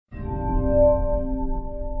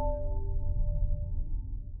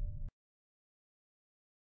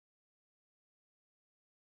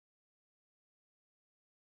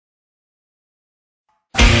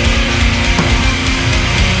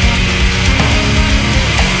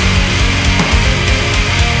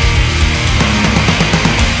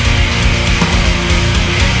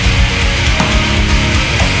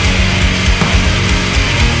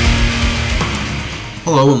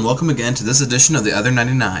Hello and welcome again to this edition of the Other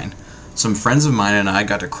 99. Some friends of mine and I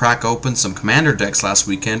got to crack open some Commander decks last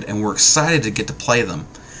weekend and we're excited to get to play them.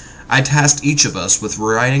 I tasked each of us with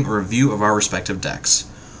writing a review of our respective decks.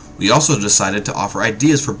 We also decided to offer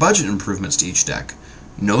ideas for budget improvements to each deck.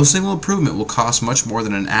 No single improvement will cost much more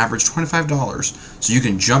than an average $25, so you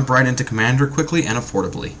can jump right into Commander quickly and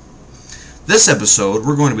affordably. This episode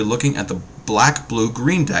we're going to be looking at the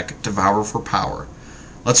black-blue-green deck Devour for Power.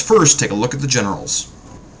 Let's first take a look at the generals.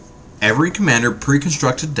 Every Commander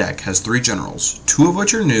pre-constructed deck has 3 generals, 2 of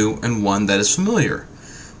which are new and 1 that is familiar.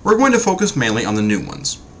 We're going to focus mainly on the new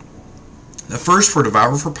ones. The first for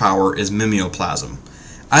Devour for Power is Mimeoplasm.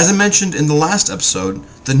 As I mentioned in the last episode,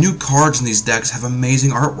 the new cards in these decks have amazing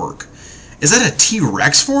artwork. Is that a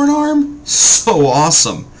T-Rex for an arm? So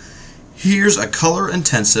awesome! Here's a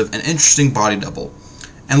color-intensive and interesting body double.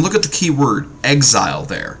 And look at the keyword, Exile,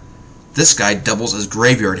 there. This guy doubles as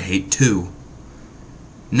graveyard hate too.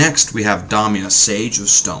 Next we have Damia, Sage of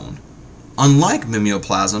Stone. Unlike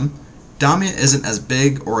Mimeoplasm, Damia isn't as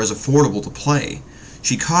big or as affordable to play.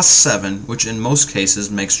 She costs 7, which in most cases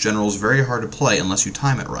makes generals very hard to play unless you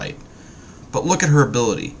time it right. But look at her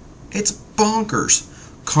ability. It's bonkers!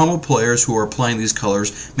 Combo players who are playing these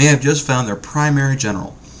colors may have just found their primary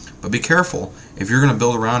general. But be careful, if you're going to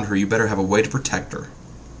build around her you better have a way to protect her.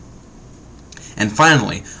 And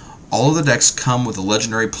finally, all of the decks come with a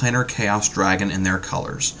legendary Planar Chaos Dragon in their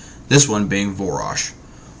colors, this one being Vorosh.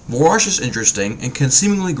 Vorosh is interesting and can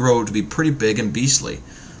seemingly grow to be pretty big and beastly,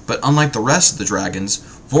 but unlike the rest of the dragons,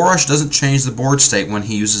 Vorosh doesn't change the board state when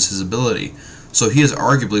he uses his ability, so he is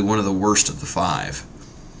arguably one of the worst of the 5.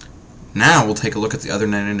 Now we'll take a look at the other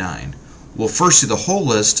 99. We'll first see the whole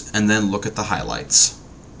list and then look at the highlights.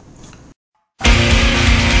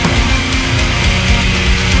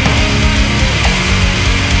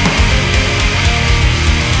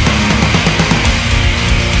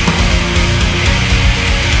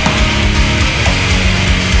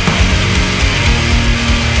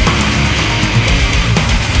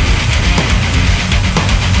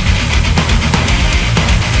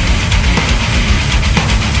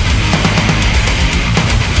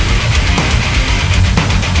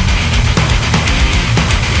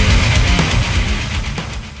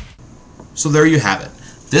 So there you have it.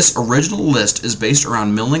 This original list is based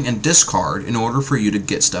around milling and discard in order for you to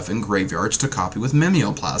get stuff in graveyards to copy with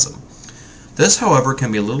Mimeoplasm. This, however,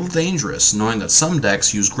 can be a little dangerous, knowing that some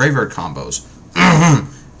decks use graveyard combos.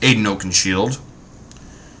 Aiden Oakenshield.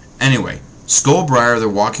 Anyway, Skullbriar the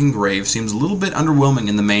Walking Grave seems a little bit underwhelming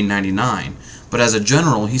in the main 99, but as a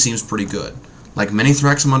general he seems pretty good. Like many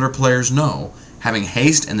Thraxamundar players know, having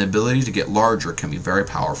haste and the ability to get larger can be very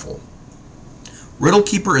powerful.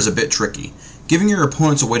 Riddlekeeper is a bit tricky. Giving your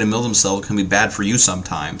opponents a way to mill themselves can be bad for you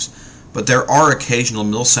sometimes, but there are occasional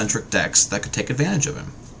mill-centric decks that could take advantage of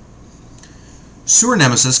him. Sewer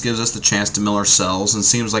Nemesis gives us the chance to mill ourselves and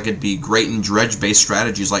seems like it'd be great in dredge-based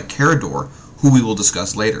strategies like Carador, who we will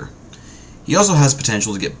discuss later. He also has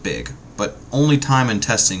potential to get big, but only time and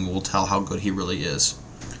testing will tell how good he really is.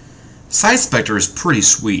 Scythe Spector is pretty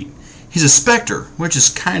sweet. He's a Spectre, which is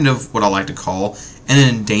kind of what I like to call an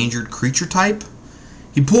endangered creature type.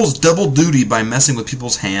 He pulls double duty by messing with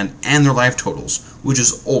people's hand and their life totals, which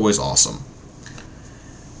is always awesome.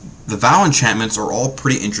 The Vow enchantments are all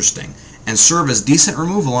pretty interesting, and serve as decent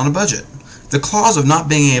removal on a budget. The clause of not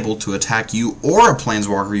being able to attack you or a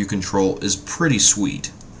planeswalker you control is pretty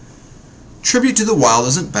sweet. Tribute to the Wild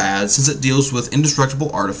isn't bad since it deals with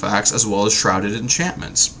indestructible artifacts as well as shrouded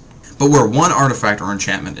enchantments. But where one artifact or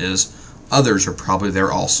enchantment is, others are probably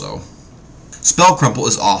there also. Spell Crumple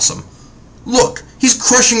is awesome. Look! He's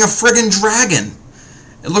crushing a friggin' dragon!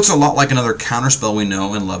 It looks a lot like another counterspell we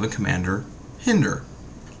know and love in Commander, Hinder.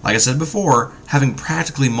 Like I said before, having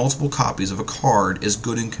practically multiple copies of a card is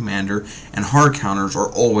good in Commander, and hard counters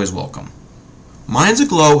are always welcome. Mind's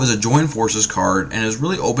Aglow is a Join Forces card and is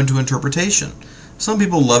really open to interpretation. Some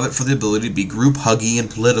people love it for the ability to be group huggy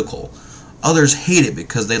and political. Others hate it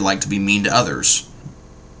because they like to be mean to others.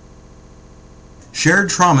 Shared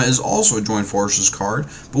Trauma is also a Join Forces card,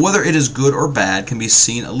 but whether it is good or bad can be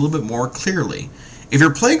seen a little bit more clearly. If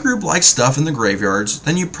your playgroup likes stuff in the graveyards,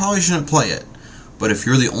 then you probably shouldn't play it. But if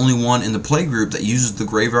you're the only one in the playgroup that uses the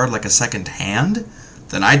graveyard like a second hand,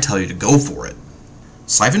 then I'd tell you to go for it.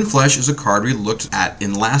 Siphon Flesh is a card we looked at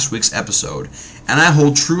in last week's episode, and I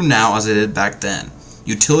hold true now as I did back then.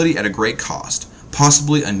 Utility at a great cost,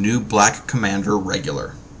 possibly a new black commander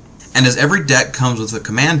regular. And as every deck comes with a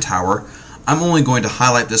command tower, I'm only going to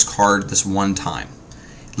highlight this card this one time.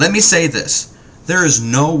 Let me say this, There is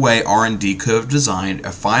no way R&D could have designed a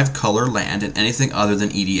 5-color land in anything other than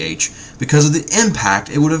EDH because of the impact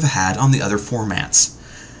it would have had on the other formats.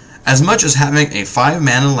 As much as having a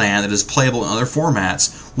 5-mana land that is playable in other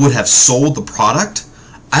formats would have sold the product,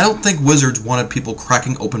 I don't think Wizards wanted people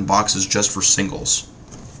cracking open boxes just for singles.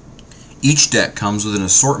 Each deck comes with an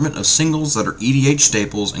assortment of singles that are EDH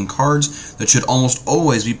staples and cards that should almost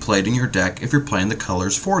always be played in your deck if you're playing the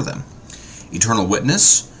colors for them. Eternal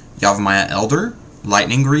Witness, Yavimaya Elder,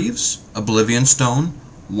 Lightning Greaves, Oblivion Stone,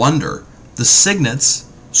 Wonder, the Signets,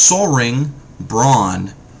 Sol Ring,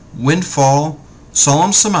 Brawn, Windfall,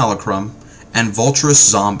 Solemn Simulacrum, and Vulturous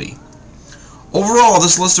Zombie. Overall,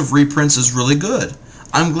 this list of reprints is really good.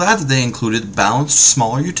 I'm glad that they included balanced,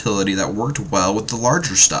 smaller utility that worked well with the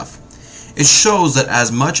larger stuff. It shows that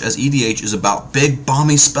as much as EDH is about big,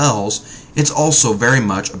 bomby spells, it's also very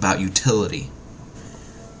much about utility.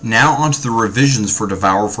 Now onto the revisions for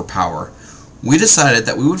Devour for Power. We decided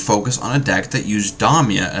that we would focus on a deck that used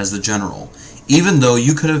Damia as the general. Even though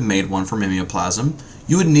you could have made one for Mimeoplasm,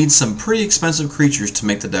 you would need some pretty expensive creatures to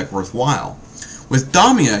make the deck worthwhile. With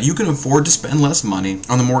Damia, you can afford to spend less money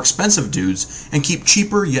on the more expensive dudes and keep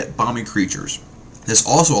cheaper yet bomby creatures. This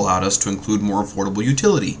also allowed us to include more affordable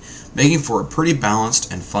utility, making for a pretty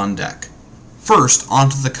balanced and fun deck. First,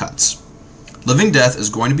 onto the cuts. Living Death is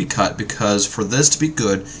going to be cut because for this to be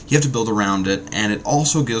good, you have to build around it, and it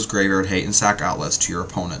also gives Graveyard Hate and sack outlets to your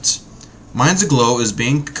opponents. Mind's Aglow is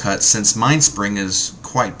being cut since Mindspring is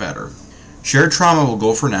quite better. Shared Trauma will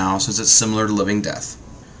go for now since it's similar to Living Death.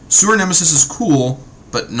 Sewer Nemesis is cool,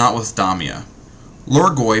 but not with Damia.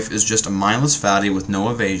 Lhurgoyf is just a mindless fatty with no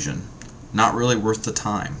evasion. Not really worth the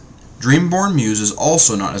time. Dreamborn Muse is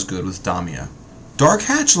also not as good with Damia. Dark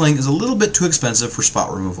Hatchling is a little bit too expensive for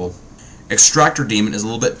spot removal. Extractor Demon is a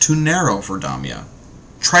little bit too narrow for Damia.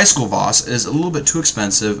 Triskelavaus is a little bit too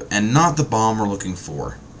expensive and not the bomb we're looking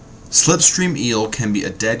for. Slipstream Eel can be a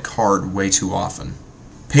dead card way too often.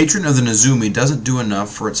 Patron of the Nezumi doesn't do enough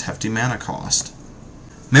for its hefty mana cost.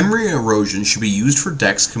 Memory Erosion should be used for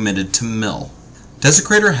decks committed to mill.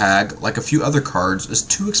 Desecrator Hag, like a few other cards, is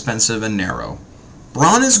too expensive and narrow.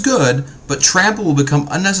 Brawn is good, but Trample will become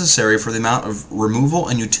unnecessary for the amount of removal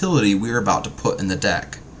and utility we are about to put in the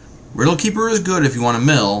deck. Riddlekeeper is good if you want to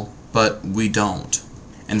mill, but we don't.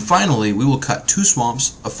 And finally, we will cut 2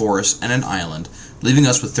 swamps, a forest, and an island, leaving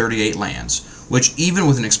us with 38 lands, which even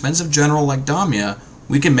with an expensive general like Damia,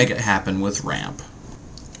 we can make it happen with ramp.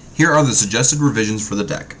 Here are the suggested revisions for the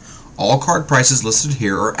deck. All card prices listed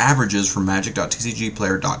here are averages from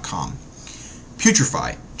magic.tcgplayer.com.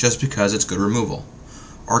 Putrefy, just because it's good removal.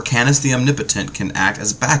 Arcanus the Omnipotent can act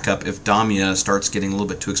as backup if Damia starts getting a little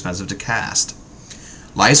bit too expensive to cast.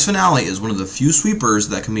 Life's Finale is one of the few sweepers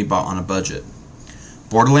that can be bought on a budget.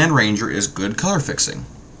 Borderland Ranger is good color fixing.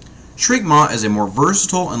 Shriekmaw is a more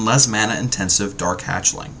versatile and less mana intensive Dark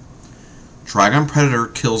Hatchling. Dragon Predator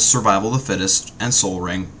kills Survival of the Fittest and Sol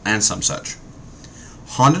Ring and some such.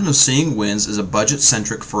 Honden of Seeing Winds is a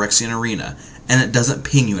budget-centric Phyrexian arena, and it doesn't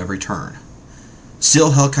ping you every turn.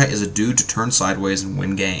 Steel Hellkite is a dude to turn sideways and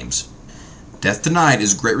win games. Death Denied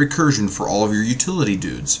is great recursion for all of your utility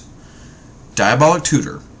dudes. Diabolic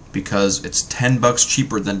Tutor, because it's $10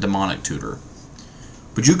 cheaper than Demonic Tutor.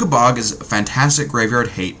 Bojuka Bog is a fantastic graveyard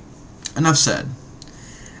hate. Enough said.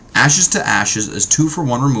 Ashes to Ashes is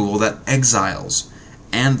 2-for-1 removal that exiles,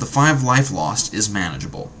 and the 5 life lost is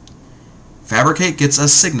manageable. Fabricate gets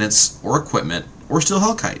us Signets, or Equipment, or Steel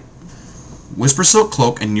Hellkite. Whisper Silk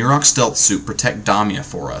Cloak and Nurok Stealth Suit protect Damia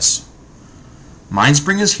for us.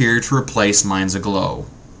 Mindspring is here to replace Mind's Aglow.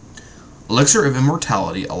 Elixir of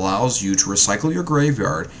Immortality allows you to recycle your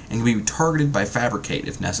graveyard and can be targeted by Fabricate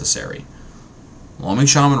if necessary. Loaming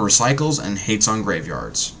Shaman recycles and hates on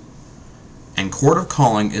graveyards. And Court of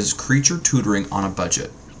Calling is creature tutoring on a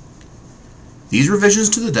budget. These revisions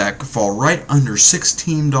to the deck fall right under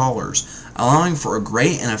 $16, allowing for a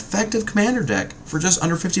great and effective commander deck for just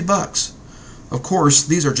under $50. Of course,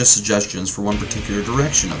 these are just suggestions for one particular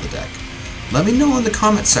direction of the deck. Let me know in the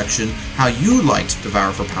comment section how you liked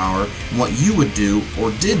Devour for Power and what you would do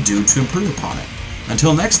or did do to improve upon it.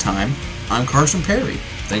 Until next time, I'm Carson Perry.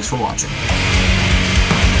 Thanks for watching.